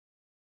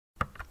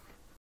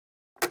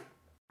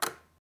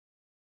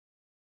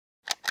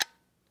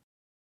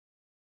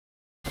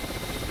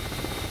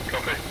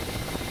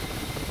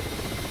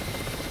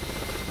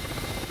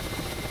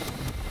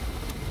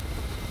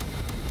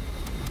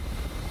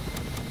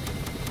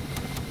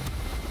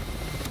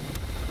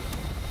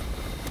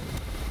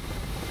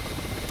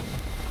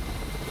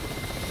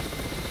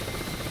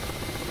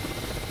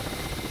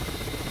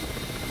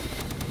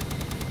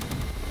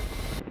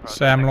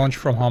SAM launch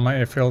from Homer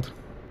Airfield.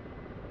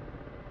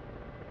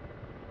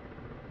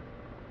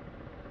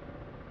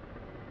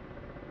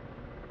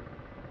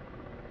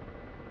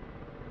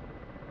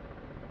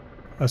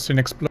 A scene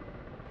explode.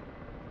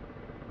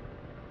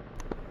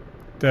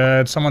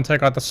 Did someone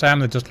take out the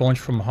SAM that just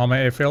launched from Homer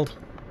Airfield?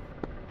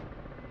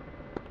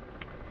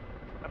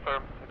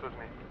 Affirm, it was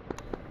me.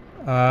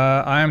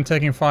 I am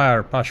taking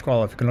fire,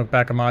 Pascoal. If you can look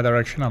back in my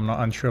direction, I'm not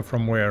unsure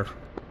from where.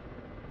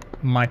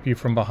 Might be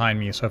from behind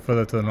me, so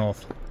further to the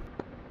north.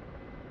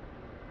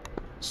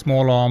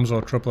 Small arms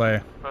or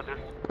AAA. Roger.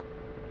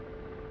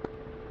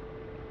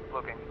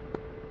 Looking.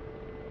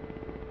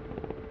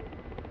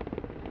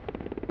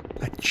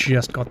 I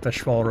just got the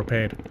Schwal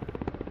repaired.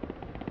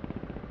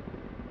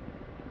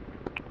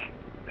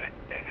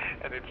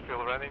 And it's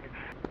still running.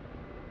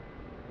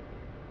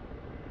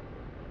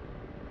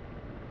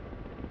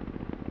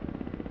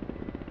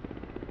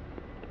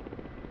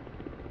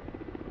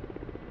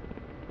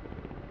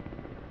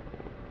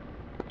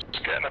 It's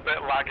getting a bit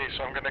laggy,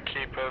 so I'm going to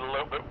keep a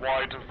little bit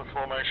wide of the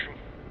formation.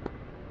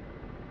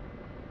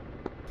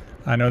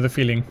 I know the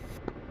feeling.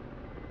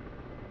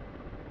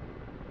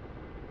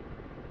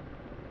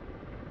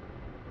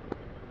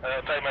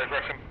 Take my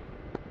Griffin.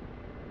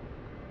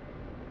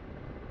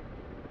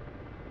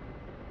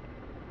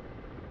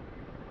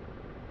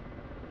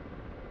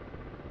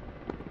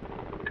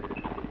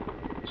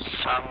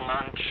 Sun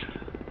launch.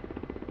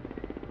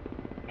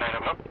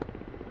 No.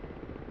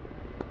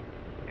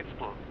 It's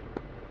blue.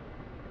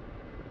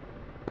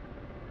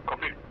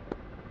 Copy.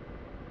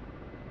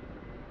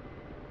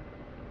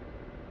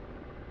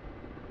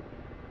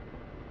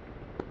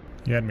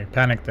 You had me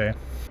panicked there.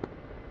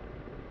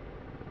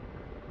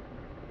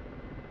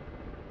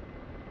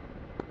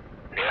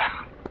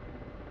 Yeah.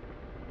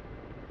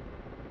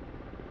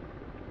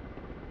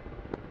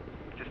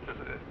 Just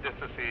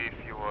to see if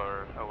you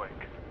were awake.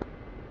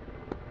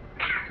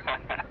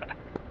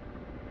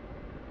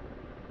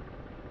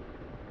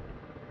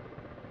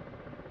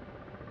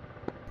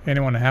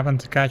 Anyone happen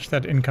to catch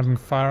that incoming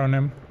fire on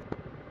him?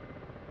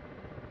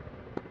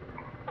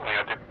 Yeah,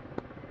 I did.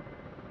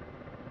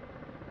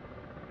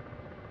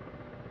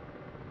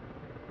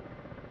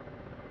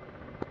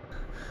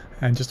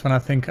 And just when I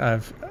think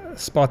I've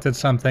spotted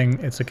something,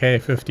 it's a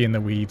K-50 in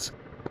the weeds.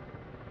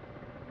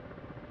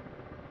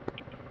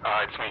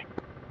 It's me.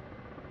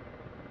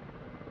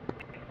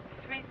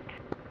 Sweet.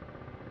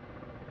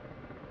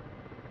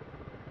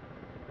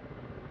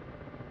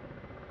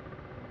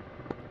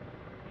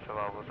 So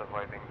I was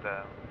avoiding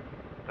the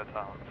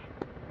towns.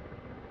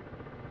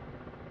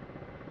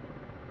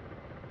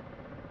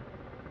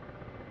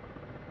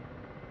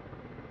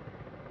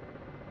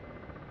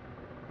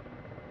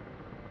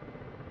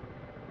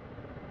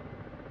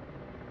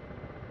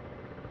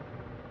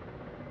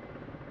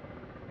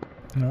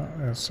 No,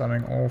 there's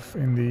something off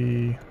in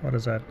the... what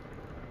is that?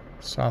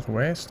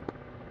 Southwest?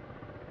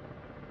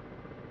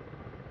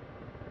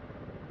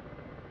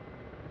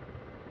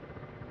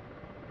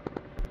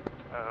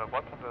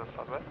 What on the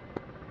southwest?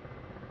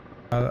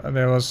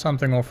 There was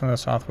something off in the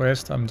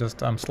southwest. I'm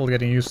still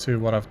getting used to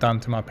what I've done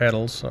to my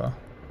pedals, so...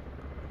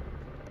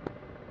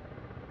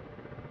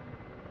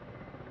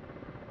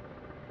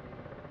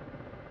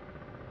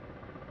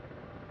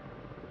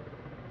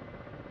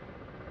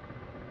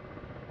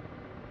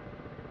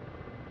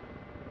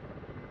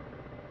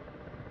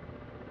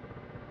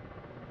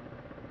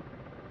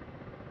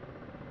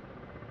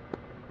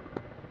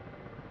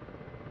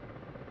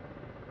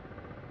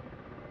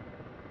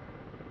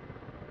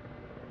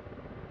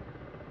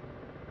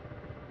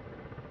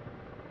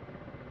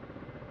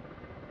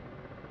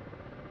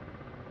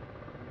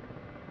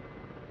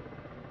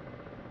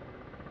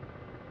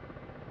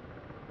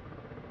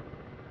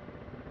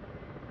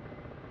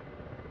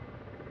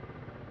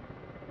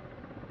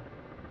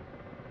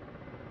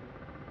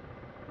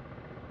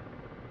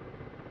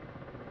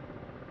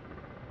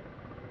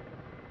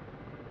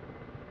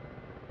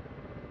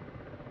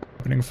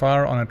 Opening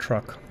fire on a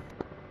truck.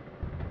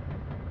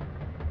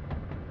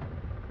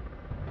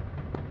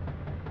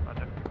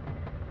 Roger.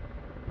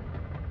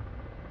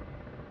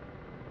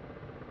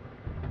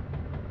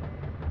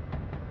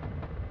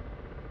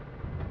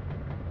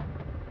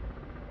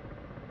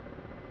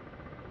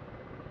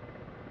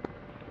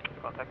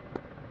 Contact.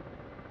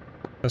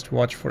 Just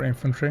watch for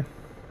infantry.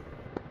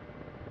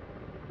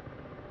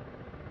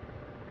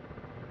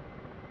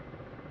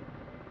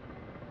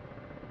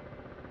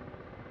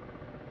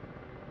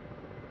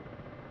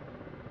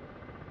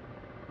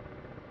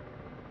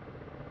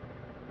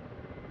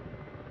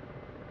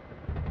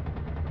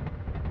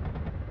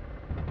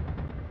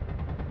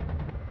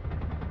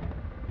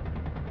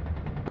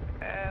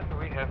 And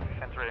we have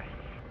infantry.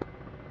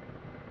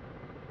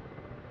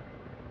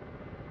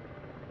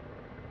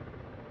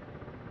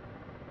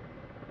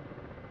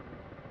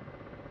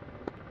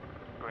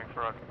 Going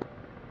for a...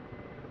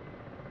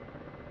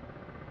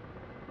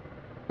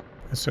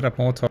 Let's set up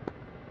mortar.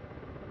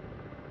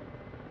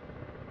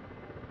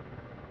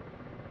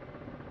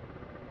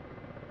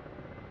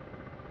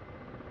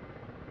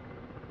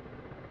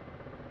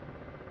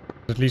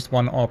 At least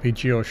one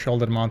RPG or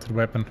shoulder-mounted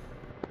weapon.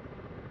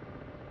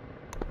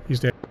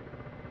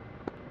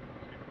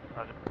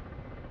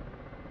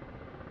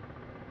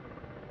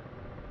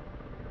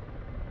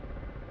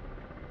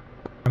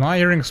 Am I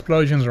hearing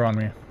explosions around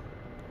me?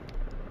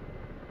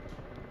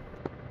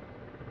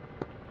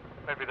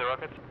 Maybe the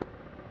rockets?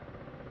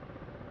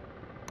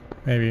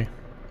 Maybe.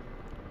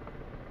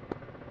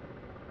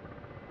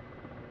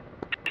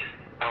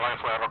 I'm going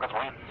for a rocket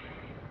 1.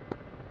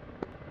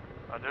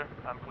 Roger,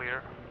 I'm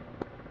clear.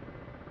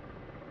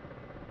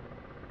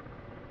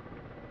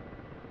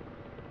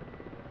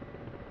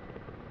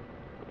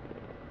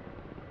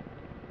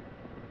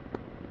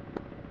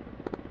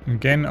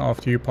 Again,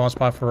 after you pass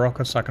by for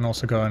rockets, I can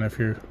also go in if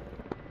you...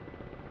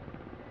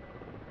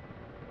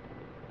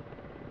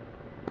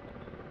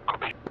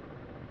 Copy.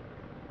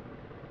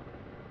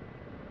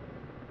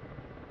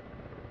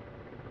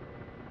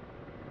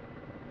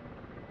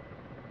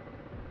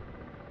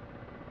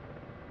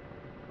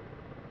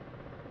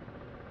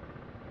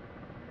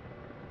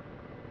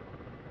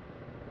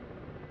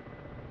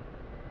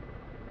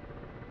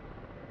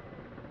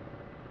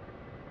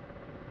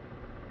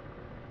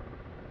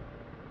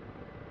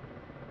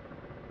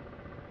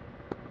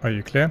 Are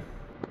you clear?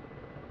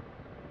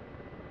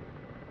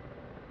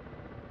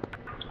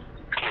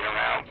 Clear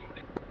now.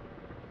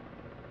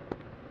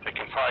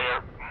 Taking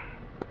fire.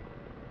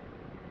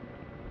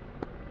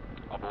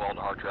 Abu Al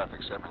Dahar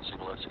traffic 7,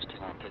 single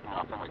F-16, I'm taking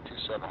off runway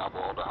 27, Abu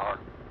Al Dahar.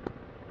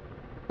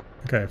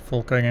 Okay,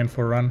 full going in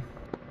for a run.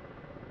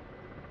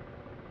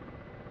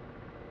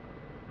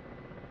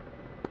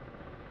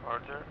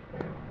 Roger.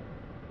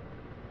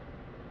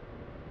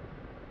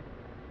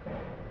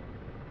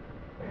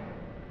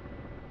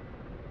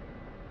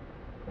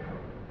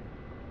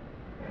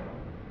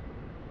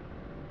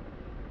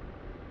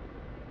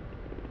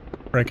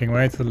 Breaking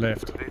way to the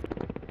left. Okay,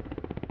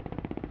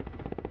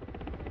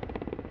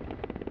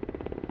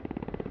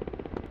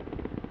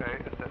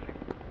 assessing.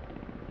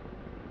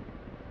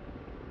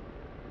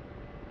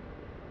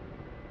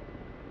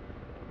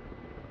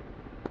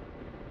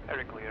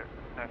 Very clear.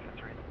 Nice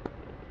entry.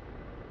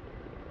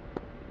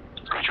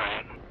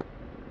 Rejoining.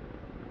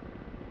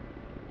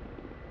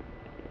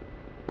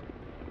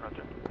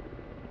 Roger.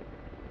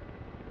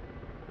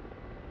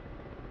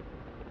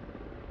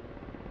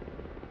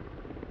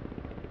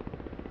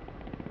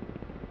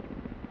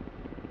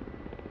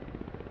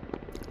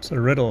 So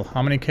riddle,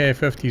 how many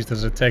K-50s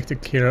does it take to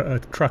clear a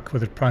truck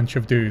with a bunch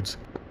of dudes?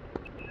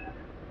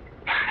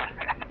 Oh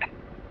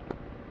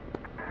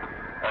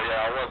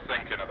yeah, I was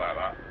thinking about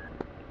that.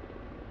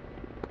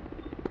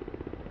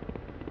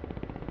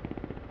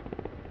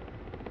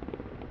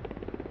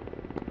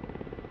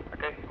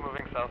 Okay,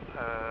 moving south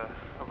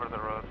over the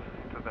road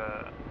into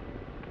the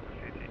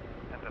city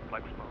and the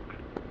black smoke.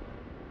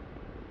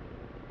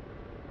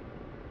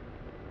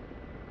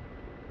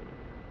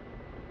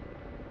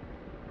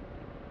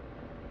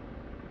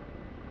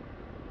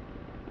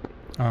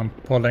 I'm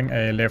pulling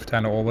a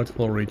left-hand orbit,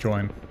 we'll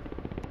rejoin.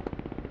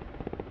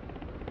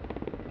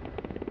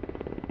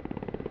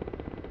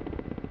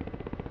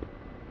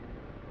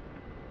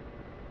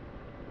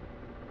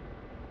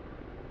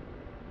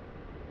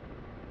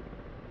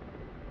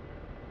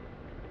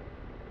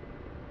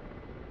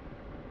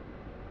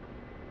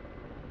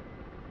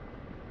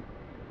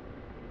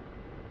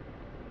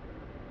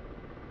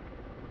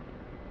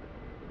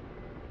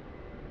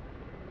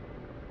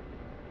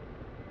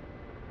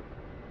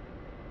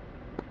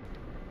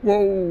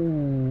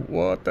 Whoa,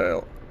 what the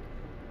hell?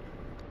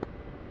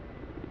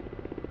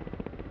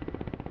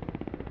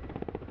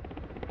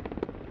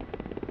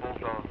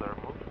 Bulldoze their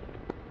move.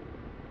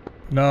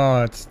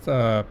 No, it's,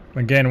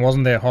 again,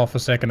 wasn't there half a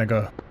second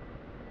ago.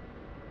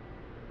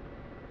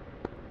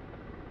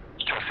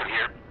 Just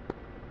here.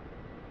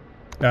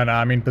 No,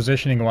 I mean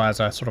positioning-wise,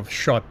 I sort of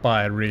shot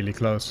by really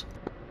close.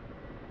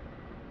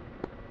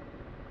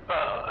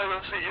 I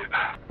don't see you.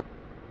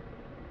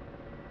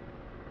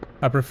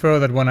 I prefer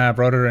that when I have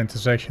rotor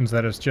intersections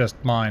that it's just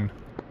mine.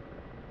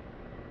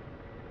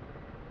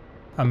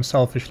 I'm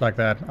selfish like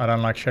that. I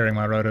don't like sharing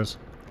my rotors.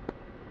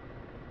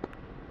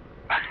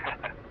 But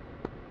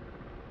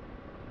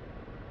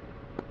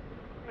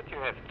you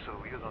have two,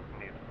 you don't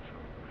need two.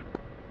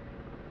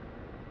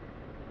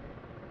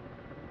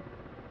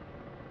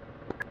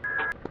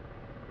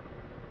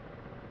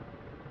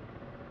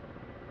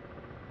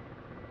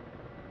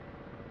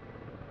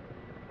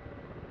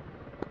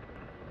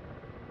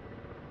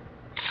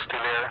 Still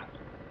here.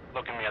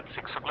 Looking me at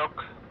 6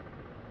 o'clock.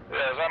 Yeah,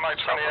 that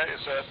MI-28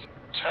 is at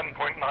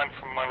 10.9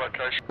 from my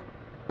location.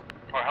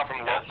 I have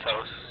them locked.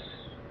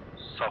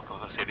 South of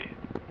the city.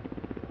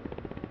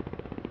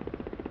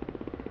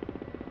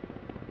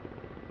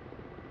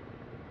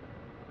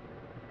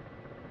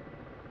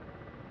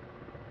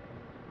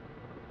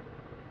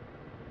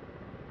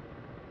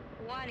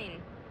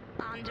 Warning,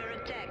 under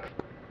attack.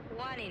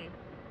 Warning,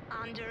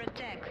 under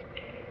attack.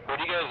 What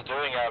are you guys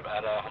doing at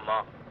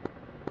Hama?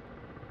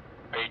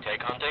 Are you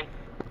take hunting?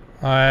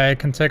 I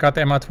can take out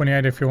the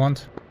MI-28 if you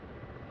want.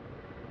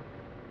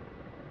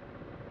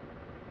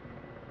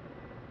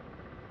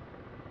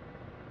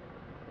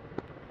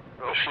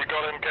 Well, she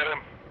got him, get him.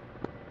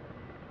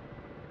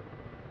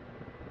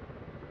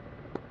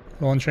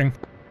 Launching.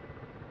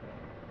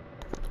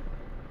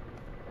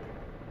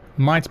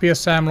 Might be a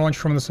SAM launch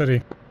from the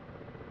city.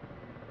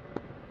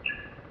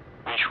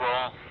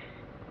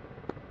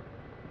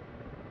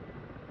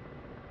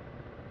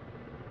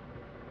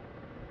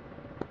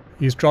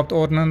 He's dropped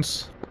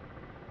ordnance.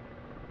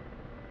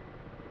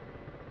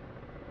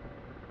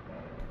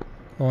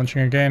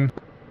 Launching again.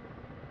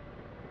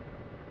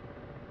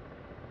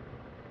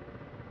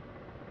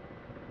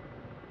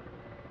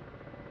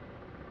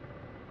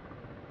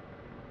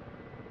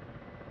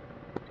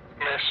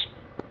 Miss.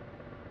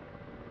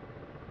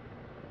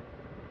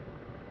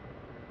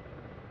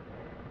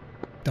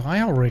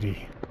 Die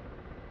already.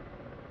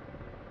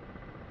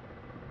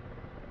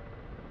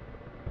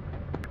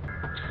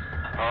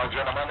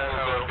 Gentlemen, there's a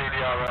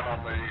VDRM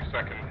on the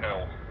second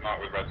hill,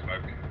 marked with red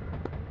smoke.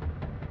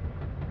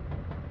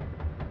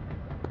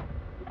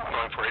 I'm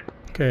going for it.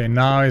 Okay,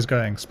 now he's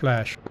going.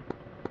 Splash.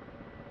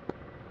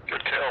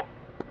 Good kill.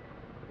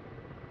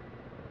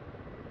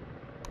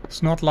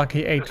 It's not like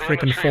he ate Is he in the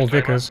freaking trees, 4 Taylor?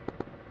 Vickers.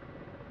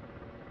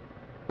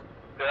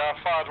 Yeah,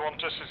 I fired one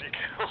just as you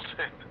killed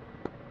it.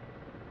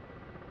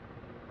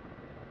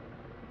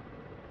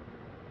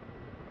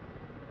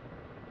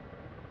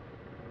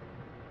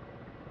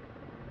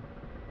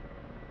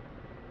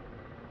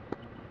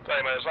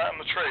 Taylor, is that in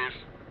the trees?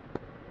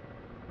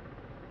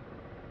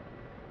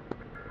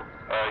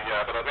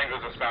 Yeah, but I think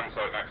there's a stand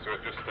site next to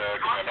it, just give me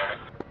a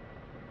minute.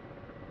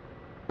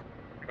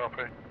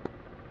 Copy.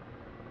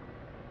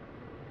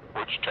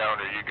 Which town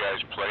are you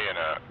guys playing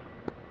at?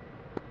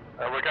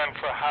 We're going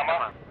for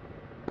Hammer.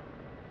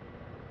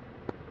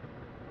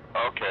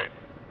 Okay.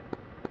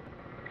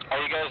 Are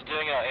you guys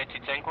doing an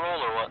anti-tank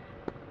roll or what?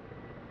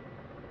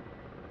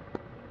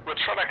 We're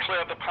trying to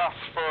clear the path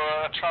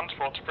for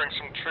transport to bring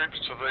some troops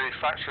to the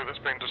factory that's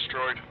been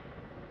destroyed.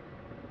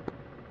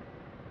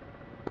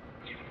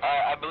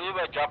 I believe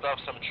I dropped off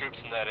some troops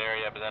in that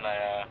area, but then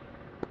I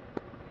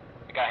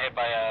got hit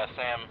by a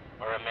SAM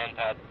or a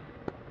manpad.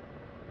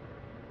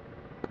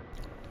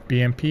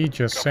 BMP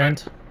just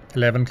sent.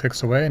 11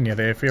 clicks away near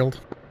the airfield.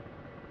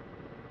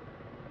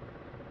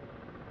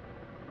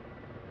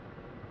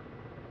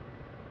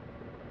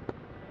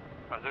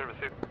 Roger,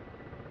 received.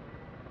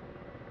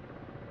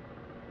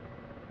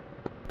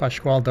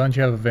 Pascoal, don't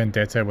you have a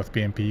vendetta with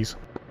BMPs?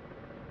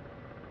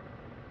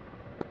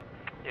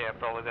 Yeah,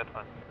 probably that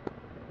one.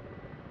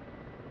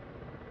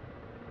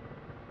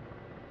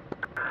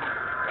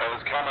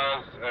 There's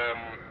cameras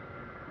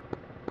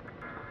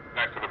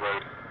next to the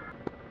road.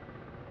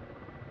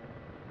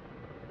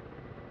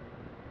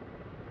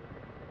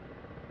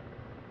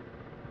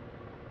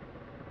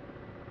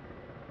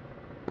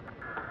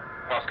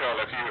 Pascoal,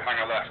 if you hang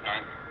a left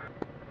now.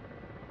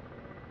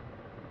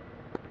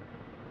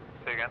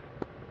 Say again.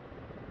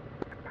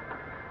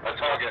 A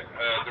target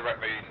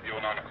directly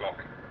your 9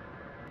 o'clock.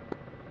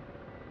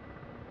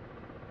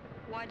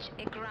 Watch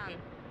Ekran.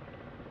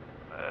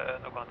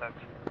 No contact.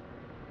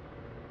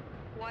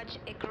 Watch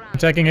I'm Ekran.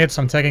 taking hits,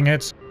 I'm taking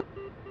hits.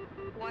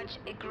 Watch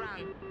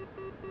Ekran.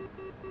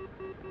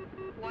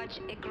 Watch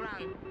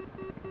Ekran.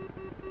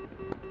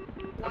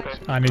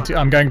 Watch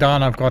I'm going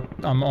down,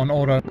 I'm on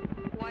order.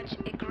 Watch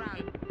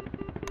Ekran.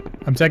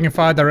 I'm taking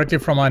fire directly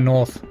from my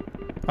north.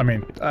 I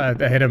mean,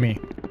 ahead of me.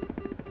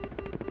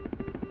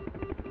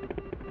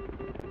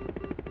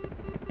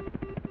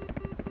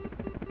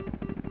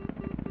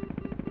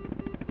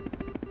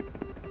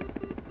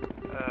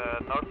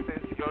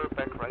 Northeast, you're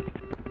back right.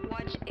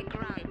 Watch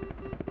Ekran.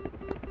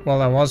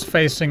 Well, I was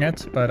facing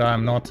it, but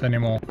I'm not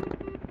anymore.